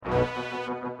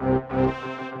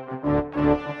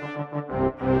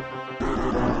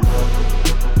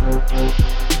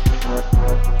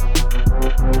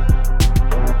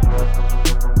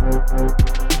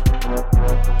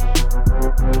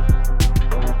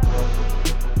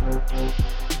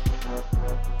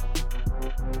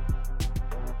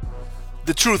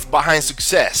The Truth Behind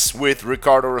Success with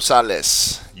Ricardo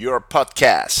Rosales, your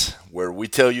podcast where we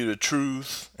tell you the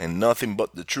truth and nothing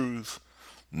but the truth.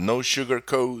 No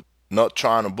sugarcoat, not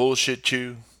trying to bullshit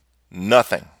you,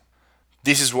 nothing.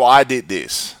 This is why I did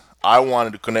this. I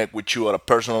wanted to connect with you at a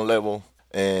personal level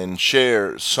and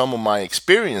share some of my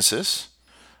experiences,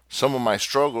 some of my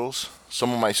struggles,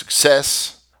 some of my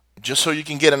success, just so you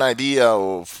can get an idea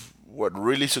of what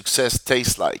really success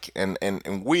tastes like. And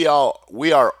we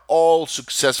are all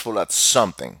successful at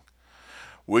something.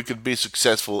 We could be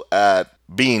successful at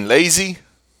being lazy.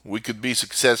 We could be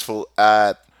successful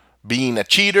at being a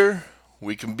cheater.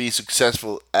 We can be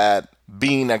successful at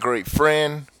being a great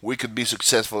friend. We could be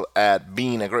successful at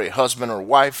being a great husband or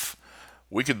wife.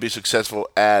 We could be successful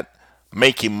at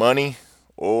making money,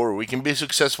 or we can be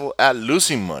successful at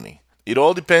losing money. It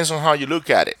all depends on how you look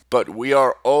at it, but we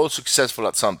are all successful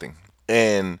at something.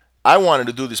 And I wanted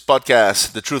to do this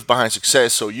podcast, The Truth Behind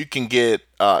Success, so you can get,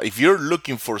 if you're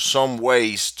looking for some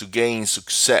ways to gain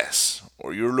success,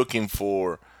 or you're looking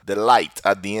for the light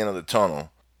at the end of the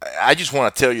tunnel, I just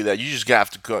want to tell you that you just have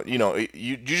to,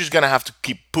 you're just gonna have to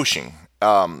keep pushing.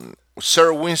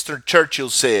 Sir Winston Churchill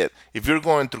said, "If you're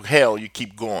going through hell, you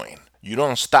keep going. You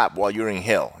don't stop while you're in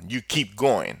hell. You keep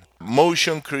going."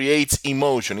 Motion creates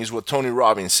emotion is what Tony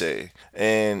Robbins say.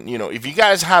 And if you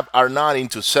guys are not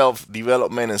into self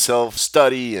development and self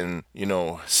study and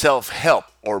self help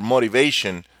or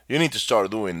motivation, you need to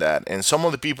start doing that. And some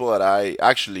of the people that I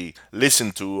actually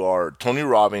listen to are Tony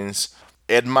Robbins,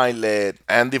 Ed Milet,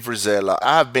 Andy Frisella.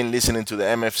 I have been listening to the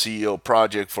MFCEO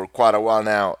project for quite a while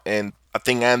now, and I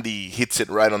think Andy hits it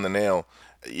right on the nail.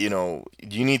 You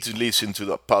need to listen to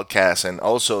the podcast and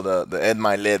also the Ed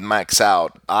Milet Max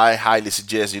Out. I highly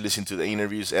suggest you listen to the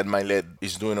interviews Ed Milet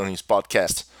is doing on his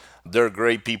podcast. They're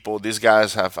great people. These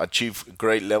guys have achieved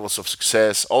great levels of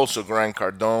success. Also, Grant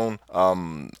Cardone.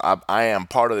 I am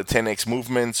part of the 10X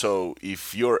movement. So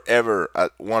if you're ever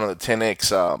at one of the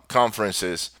 10X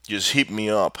conferences, just hit me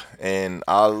up. And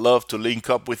I'd love to link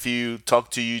up with you,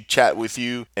 talk to you, chat with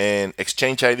you, and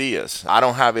exchange ideas. I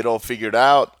don't have it all figured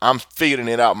out. I'm figuring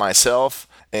it out myself.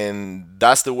 And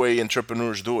that's the way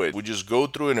entrepreneurs do it. We just go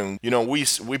through it and,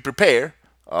 we prepare.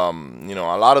 A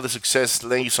lot of the success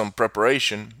lays on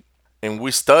preparation and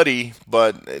we study,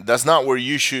 but that's not where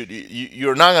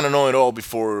you're not going to know it all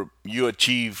before you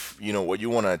achieve what you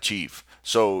want to achieve.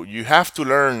 So you have to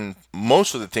learn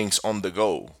most of the things on the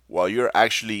go while you're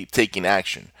actually taking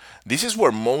action. This is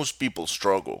where most people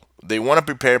struggle. They want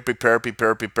to prepare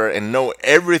and know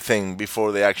everything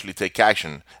before they actually take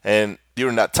action. And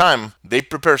during that time they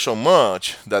prepare so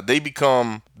much that they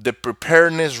become the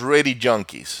preparedness ready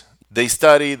junkies. They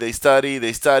study,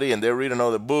 and they read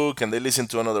another book and they listen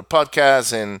to another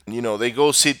podcast, and they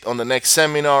go sit on the next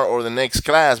seminar or the next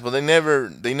class, but they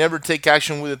never take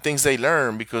action with the things they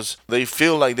learn because they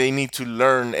feel like they need to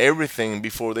learn everything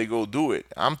before they go do it.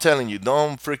 I'm telling you,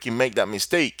 don't freaking make that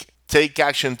mistake. Take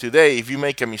action today. If you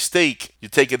make a mistake, you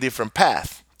take a different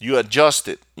path. You adjust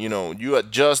it. You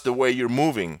adjust the way you're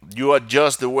moving. You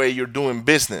adjust the way you're doing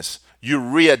business. You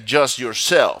readjust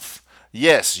yourself.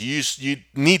 Yes, you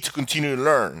need to continue to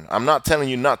learn. I'm not telling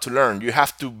you not to learn. You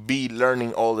have to be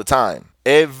learning all the time.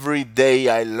 Every day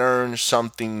I learn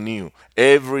something new.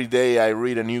 Every day I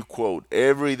read a new quote.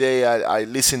 Every day I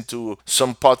listen to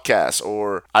some podcast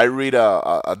or I read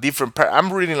a different.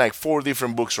 I'm reading like 4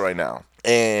 different books right now.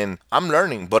 And I'm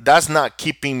learning, but that's not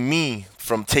keeping me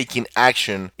from taking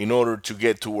action in order to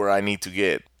get to where I need to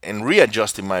get and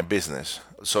readjusting my business.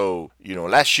 So,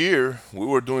 last year we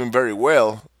were doing very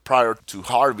well prior to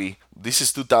Harvey. This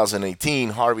is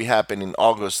 2018. Harvey happened in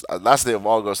August, last day of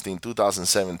August in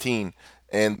 2017.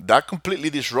 And that completely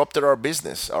disrupted our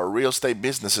business. Our real estate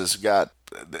businesses got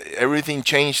everything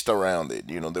changed around it.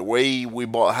 The way we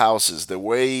bought houses, the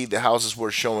way the houses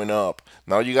were showing up.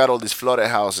 Now you got all these flooded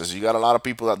houses. You got a lot of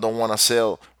people that don't want to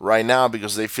sell right now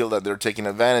because they feel that they're taken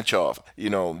advantage of.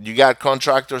 You got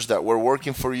contractors that were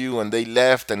working for you and they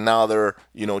left and now they're,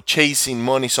 chasing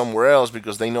money somewhere else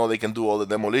because they know they can do all the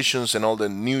demolitions and all the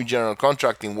new general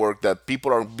contracting work that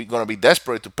people are going to be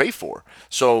desperate to pay for.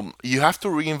 So you have to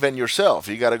reinvent yourself.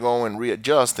 You got to go and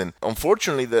readjust. And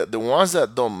unfortunately, the ones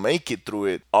that don't make it through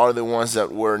it are the ones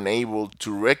that weren't able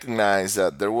to recognize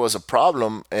that there was a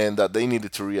problem and that they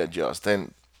needed to readjust.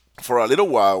 And for a little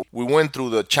while, we went through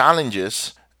the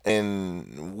challenges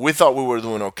and we thought we were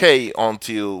doing okay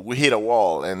until we hit a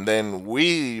wall. And then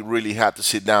we really had to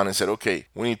sit down and said, okay,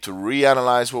 we need to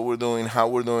reanalyze what we're doing, how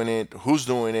we're doing it, who's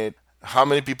doing it, How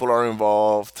many people are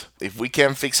involved? If we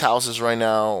can't fix houses right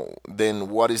now, then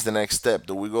what is the next step?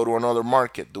 Do we go to another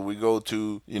market? Do we go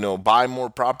to, buy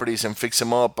more properties and fix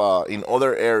them up in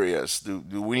other areas?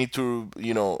 Do we need to,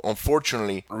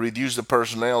 unfortunately, reduce the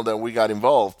personnel that we got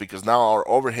involved because now our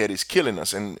overhead is killing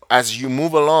us? And as you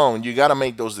move along, you got to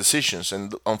make those decisions.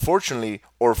 And unfortunately,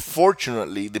 or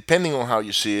fortunately, depending on how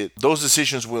you see it, those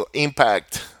decisions will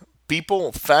impact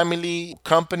people, family,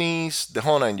 companies, the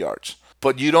whole nine yards.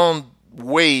 But you don't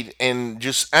wait and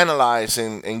just analyze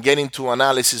and get into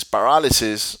analysis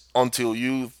paralysis until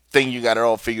you think you got it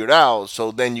all figured out,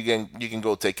 so then you can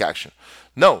go take action.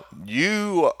 No,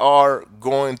 you are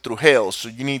going through hell, so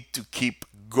you need to keep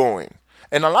going.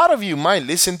 And a lot of you might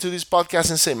listen to this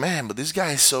podcast and say, man, but this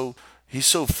guy is he's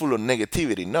so full of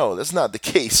negativity. No, that's not the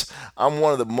case. I'm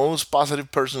one of the most positive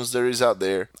persons there is out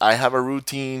there. I have a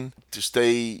routine to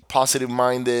stay positive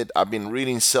minded. I've been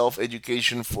reading self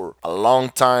education for a long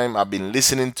time. I've been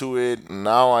listening to it.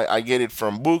 Now I get it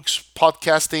from books,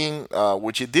 podcasting,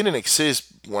 which it didn't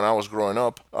exist when I was growing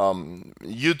up,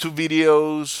 YouTube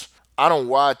videos. I don't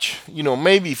watch,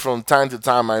 maybe from time to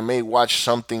time I may watch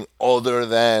something other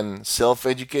than self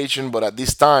education, but at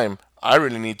this time, I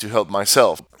really need to help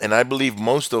myself. And I believe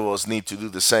most of us need to do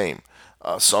the same.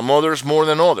 Some others more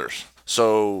than others.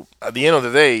 So at the end of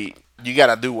the day, you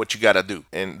gotta do what you gotta do,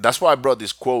 and that's why I brought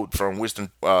this quote from Winston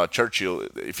Churchill.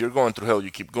 If you're going through hell, you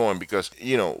keep going, because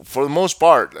for the most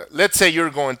part, let's say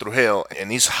you're going through hell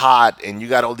and it's hot and you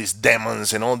got all these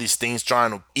demons and all these things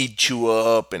trying to eat you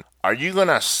up, and are you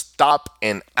gonna stop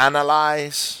and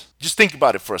analyze? Just think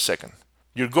about it for a second.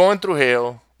 You're going through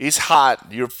hell. It's hot.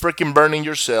 You're freaking burning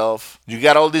yourself. You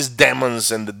got all these demons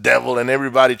and the devil and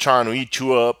everybody trying to eat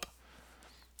you up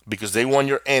because they want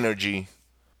your energy,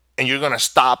 and you're gonna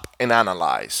stop and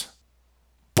analyze.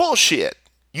 Bullshit.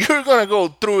 You're gonna go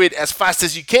through it as fast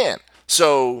as you can.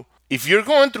 So if you're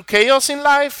going through chaos in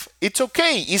life, it's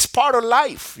okay. It's part of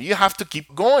life. You have to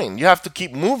keep going. You have to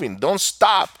keep moving. Don't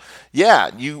stop. Yeah,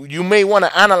 you may want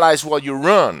to analyze while you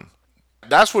run.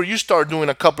 That's where you start doing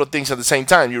a couple of things at the same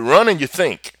time. You run and you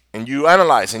think and you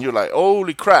analyze and you're like,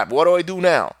 holy crap, what do I do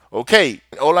now? Okay,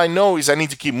 all I know is I need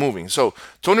to keep moving. So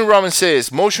Tony Robbins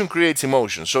says motion creates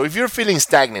emotion. So if you're feeling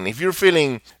stagnant, if you're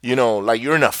feeling, like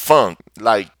you're in a funk,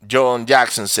 like John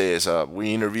Jackson says,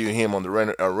 we interviewed him on the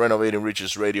Renovating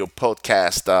Riches Radio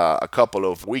podcast a couple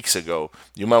of weeks ago.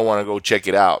 You might want to go check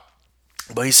it out.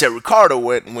 But he said, Ricardo,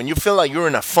 when you feel like you're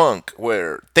in a funk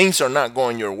where things are not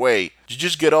going your way, you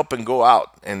just get up and go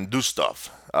out and do stuff.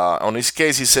 On his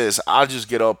case, he says, I'll just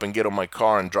get up and get on my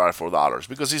car and drive $4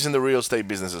 because he's in the real estate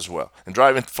business as well. And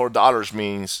driving $4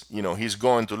 means, he's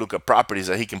going to look at properties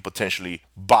that he can potentially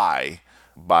buy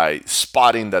by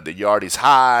spotting that the yard is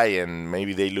high and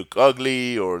maybe they look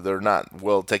ugly or they're not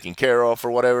well taken care of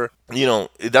or whatever.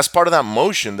 That's part of that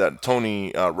motion that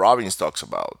Tony Robbins talks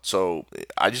about. So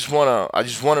I just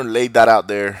wanna lay that out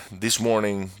there this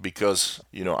morning because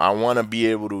I want to be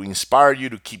able to inspire you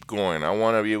to keep going. I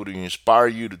want to be able to inspire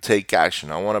you to take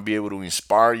action. I want to be able to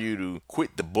inspire you to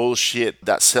quit the bullshit,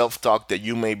 that self-talk that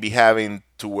you may be having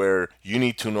to where you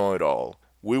need to know it all.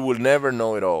 We will never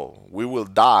know it all. We will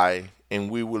die and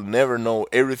we will never know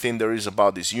everything there is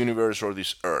about this universe or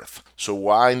this earth. So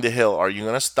why in the hell are you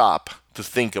going to stop to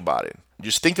think about it?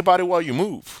 Just think about it while you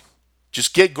move.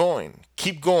 Just get going.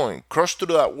 Keep going. Crush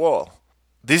through that wall.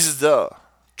 This is the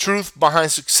truth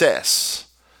behind success.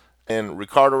 And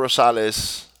Ricardo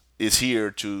Rosales is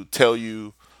here to tell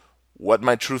you what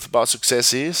my truth about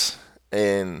success is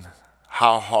and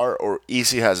how hard or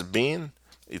easy it has been.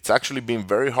 It's actually been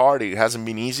very hard. It hasn't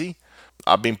been easy.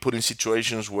 I've been put in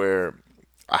situations where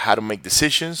I had to make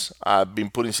decisions. I've been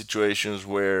put in situations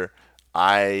where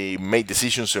I made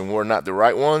decisions and were not the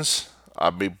right ones.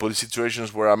 I've been put in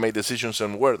situations where I made decisions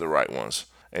and were the right ones.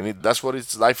 And that's what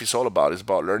life is all about. It's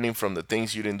about learning from the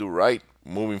things you didn't do right,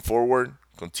 moving forward,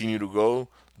 continue to go.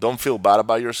 Don't feel bad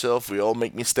about yourself. We all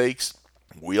make mistakes.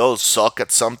 We all suck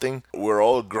at something. We're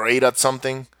all great at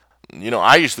something.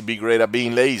 I used to be great at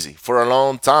being lazy for a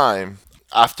long time.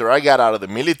 After I got out of the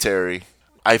military,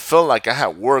 I felt like I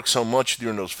had worked so much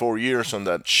during those 4 years on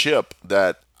that ship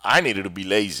that I needed to be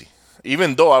lazy.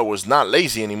 Even though I was not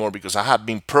lazy anymore because I had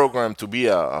been programmed to be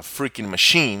a freaking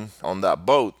machine on that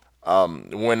boat.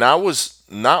 When I was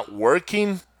not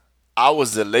working, I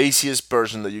was the laziest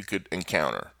person that you could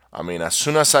encounter. I mean, as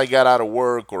soon as I got out of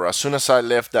work or as soon as I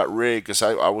left that rig, because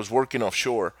I was working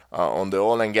offshore on the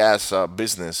oil and gas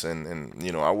business, and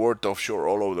I worked offshore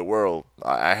all over the world.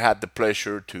 I had the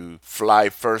pleasure to fly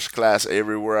first class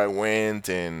everywhere I went,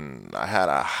 and I had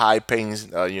a high paying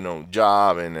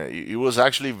job, and it was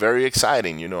actually very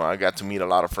exciting. I got to meet a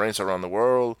lot of friends around the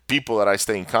world, people that I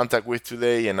stay in contact with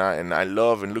today, and I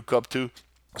love and look up to.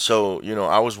 So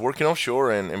I was working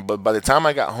offshore, but by the time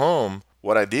I got home,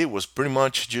 what I did was pretty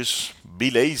much just be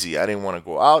lazy. I didn't want to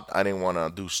go out. I didn't want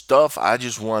to do stuff. I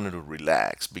just wanted to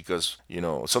relax because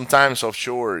sometimes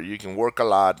offshore you can work a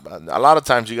lot. But a lot of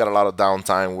times you got a lot of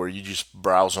downtime where you just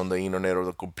browse on the internet or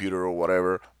the computer or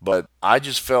whatever. But I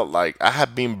just felt like I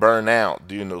had been burned out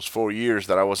during those 4 years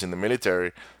that I was in the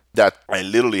military, that I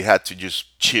literally had to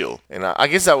just chill. And I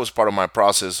guess that was part of my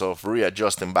process of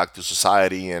readjusting back to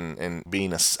society and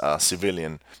being a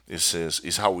civilian,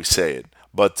 is how we say it.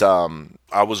 But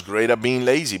I was great at being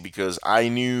lazy because I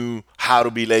knew how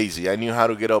to be lazy. I knew how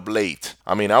to get up late.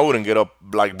 I mean, I wouldn't get up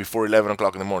like before 11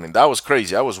 o'clock in the morning. That was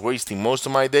crazy. I was wasting most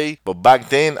of my day. But back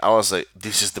then, I was like,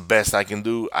 this is the best I can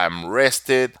do. I'm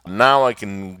rested. Now I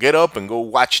can get up and go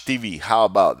watch TV. How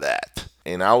about that?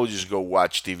 And I would just go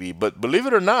watch TV. But believe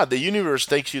it or not, the universe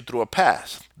takes you through a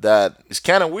path that is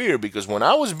kind of weird because when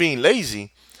I was being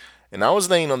lazy and I was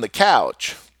laying on the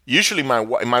couch, usually my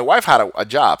wife had a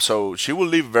job, so she would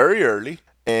leave very early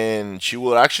and she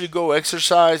would actually go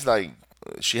exercise. Like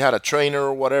she had a trainer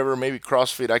or whatever, maybe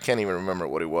CrossFit. I can't even remember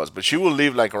what it was, but she would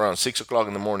leave like around 6 o'clock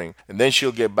in the morning, and then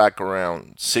she'll get back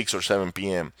around 6 or 7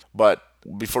 p.m. But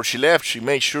before she left, she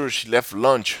made sure she left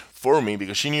lunch for me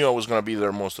because she knew I was gonna be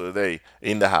there most of the day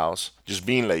in the house, just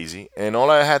being lazy. And all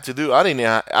I had to do, I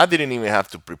didn't even have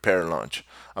to prepare lunch.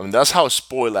 I mean, that's how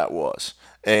spoiled that was.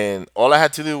 And all I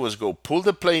had to do was go pull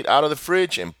the plate out of the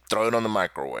fridge and throw it on the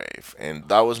microwave, and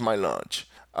that was my lunch.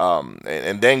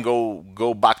 And then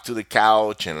go back to the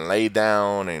couch and lay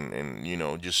down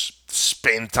and just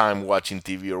spend time watching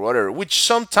TV or whatever, which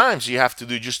sometimes you have to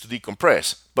do just to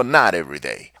decompress, but not every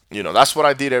day. That's what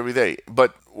I did every day.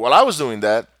 But while I was doing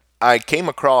that, I came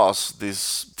across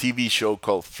this TV show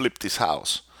called Flip This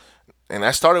House. And I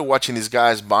started watching these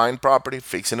guys buying property,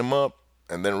 fixing them up,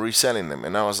 and then reselling them.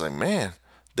 And I was like, man,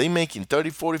 they making 30,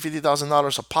 40,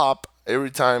 $50,000 a pop every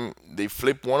time they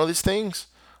flip one of these things.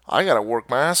 I gotta work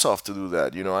my ass off to do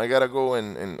that. I gotta go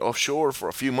and offshore for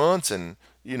a few months and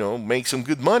make some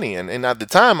good money. And at the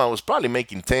time, I was probably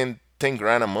making 10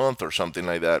 grand a month or something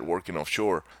like that working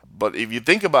offshore. But if you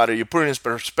think about it, you put it in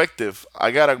perspective.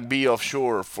 I gotta be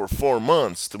offshore for 4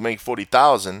 months to make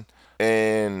 40,000,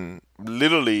 and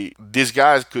literally these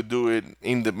guys could do it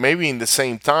in the maybe in the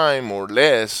same time or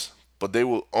less, but they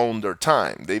will own their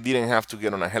time. They didn't have to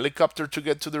get on a helicopter to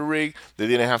get to the rig. They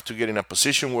didn't have to get in a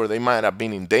position where they might have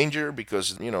been in danger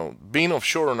because, being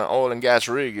offshore on an oil and gas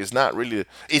rig is not really,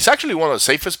 it's actually one of the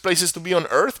safest places to be on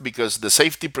earth because the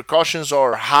safety precautions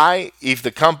are high if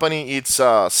the company is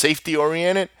safety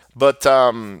oriented. But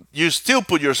you still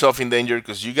put yourself in danger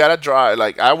because you gotta drive.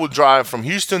 Like I would drive from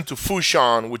Houston to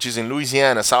Fushon, which is in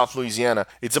Louisiana, South Louisiana.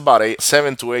 It's about a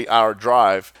 7 to 8 hour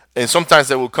drive, and sometimes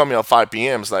they will call me at 5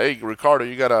 p.m. It's like, hey, Ricardo,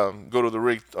 you gotta go to the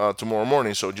rig tomorrow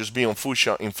morning, so just be on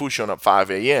Fushon at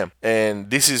 5 a.m. And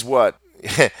this is what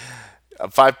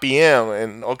at 5 p.m.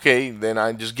 And okay, then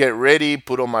I just get ready,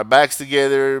 put all my bags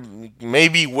together,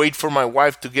 maybe wait for my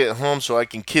wife to get home so I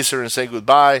can kiss her and say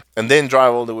goodbye, and then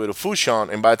drive all the way to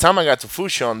Fushon. And by the time I got to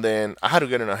Fushon, then I had to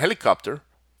get in a helicopter,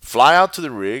 fly out to the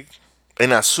rig,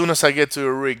 and as soon as I get to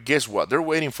the rig, guess what? They're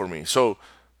waiting for me. So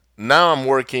now I'm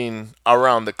working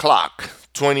around the clock,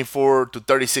 24 to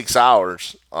 36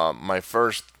 hours, my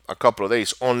first a couple of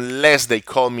days, unless they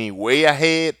call me way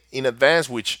ahead in advance,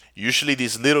 which usually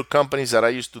these little companies that I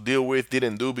used to deal with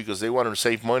didn't do because they wanted to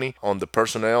save money on the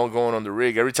personnel going on the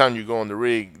rig. Every time you go on the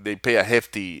rig, they pay a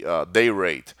hefty day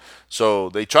rate. So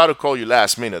they try to call you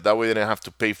last minute. That way they didn't have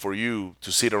to pay for you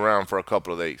to sit around for a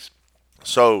couple of days.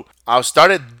 So I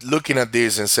started looking at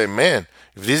this and said, man,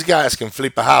 if these guys can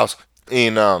flip a house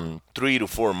in 3 to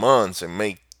 4 months and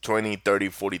make 20, 30,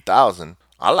 40,000,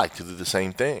 I like to do the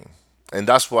same thing. And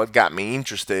that's what got me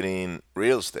interested in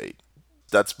real estate.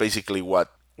 That's basically what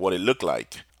it looked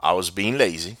like. I was being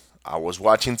lazy. I was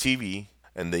watching TV,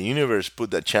 and the universe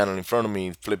put that channel in front of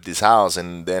me, flipped this house,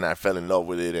 and then I fell in love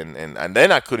with it. And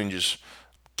then I couldn't just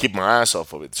keep my ass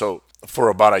off of it. So for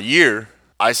about a year,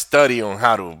 I studied on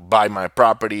how to buy my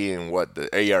property and what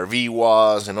the ARV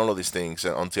was and all of these things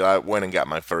until I went and got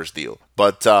my first deal.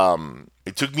 But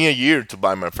it took me a year to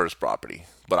buy my first property.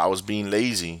 But I was being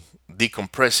lazy,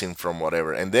 decompressing from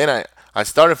whatever. And then I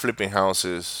started flipping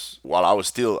houses while I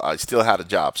still had a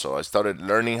job. So I started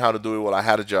learning how to do it while I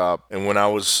had a job. And when I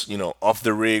was, off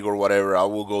the rig or whatever, I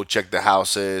will go check the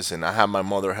houses, and I had my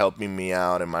mother helping me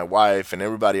out, and my wife and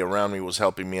everybody around me was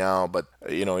helping me out. But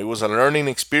it was a learning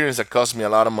experience that cost me a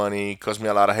lot of money, cost me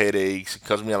a lot of headaches, it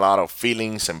cost me a lot of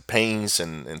feelings and pains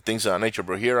and things of that nature.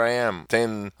 But here I am,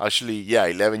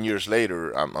 11 years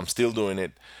later, I'm still doing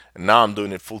it. And now I'm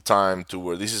doing it full time to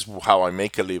where this is how I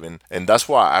make a living. And that's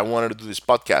why I wanted to do this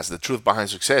podcast. The truth behind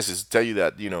success is to tell you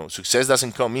that, success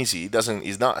doesn't come easy.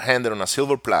 It's not handed on a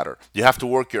silver platter. You have to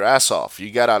work your ass off.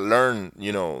 You gotta learn,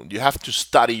 you have to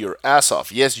study your ass off.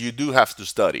 Yes, you do have to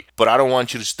study, but I don't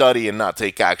want you to study and not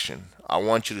take action. I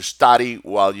want you to study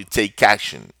while you take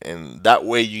action. And that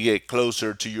way you get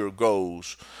closer to your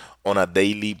goals on a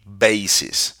daily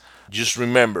basis. Just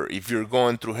remember, if you're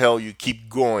going through hell, you keep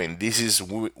going. This is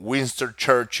Winston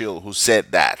Churchill who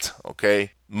said that,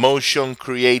 okay? Motion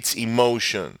creates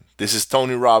emotion. This is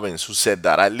Tony Robbins who said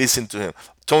that. I listened to him.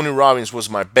 Tony Robbins was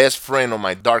my best friend on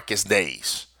my darkest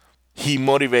days. He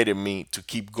motivated me to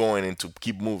keep going and to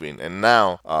keep moving. And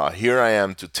now, here I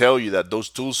am to tell you that those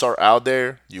tools are out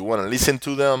there. You want to listen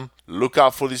to them. Look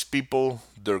out for these people.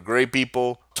 They're great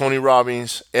people. Tony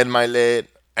Robbins, Ed Milet,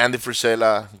 Andy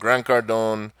Frisella, Grant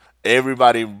Cardone,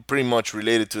 everybody pretty much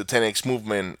related to the 10X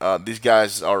movement. These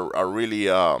guys are really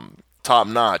top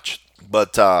notch.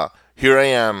 But here I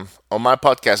am on my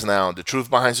podcast now, The Truth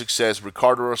Behind Success,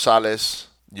 Ricardo Rosales.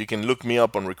 You can look me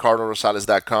up on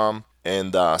ricardorosales.com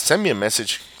and send me a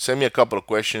message, send me a couple of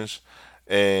questions,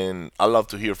 and I love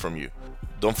to hear from you.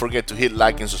 Don't forget to hit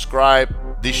like and subscribe.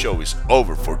 This show is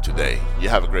over for today. You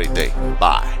have a great day.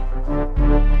 Bye.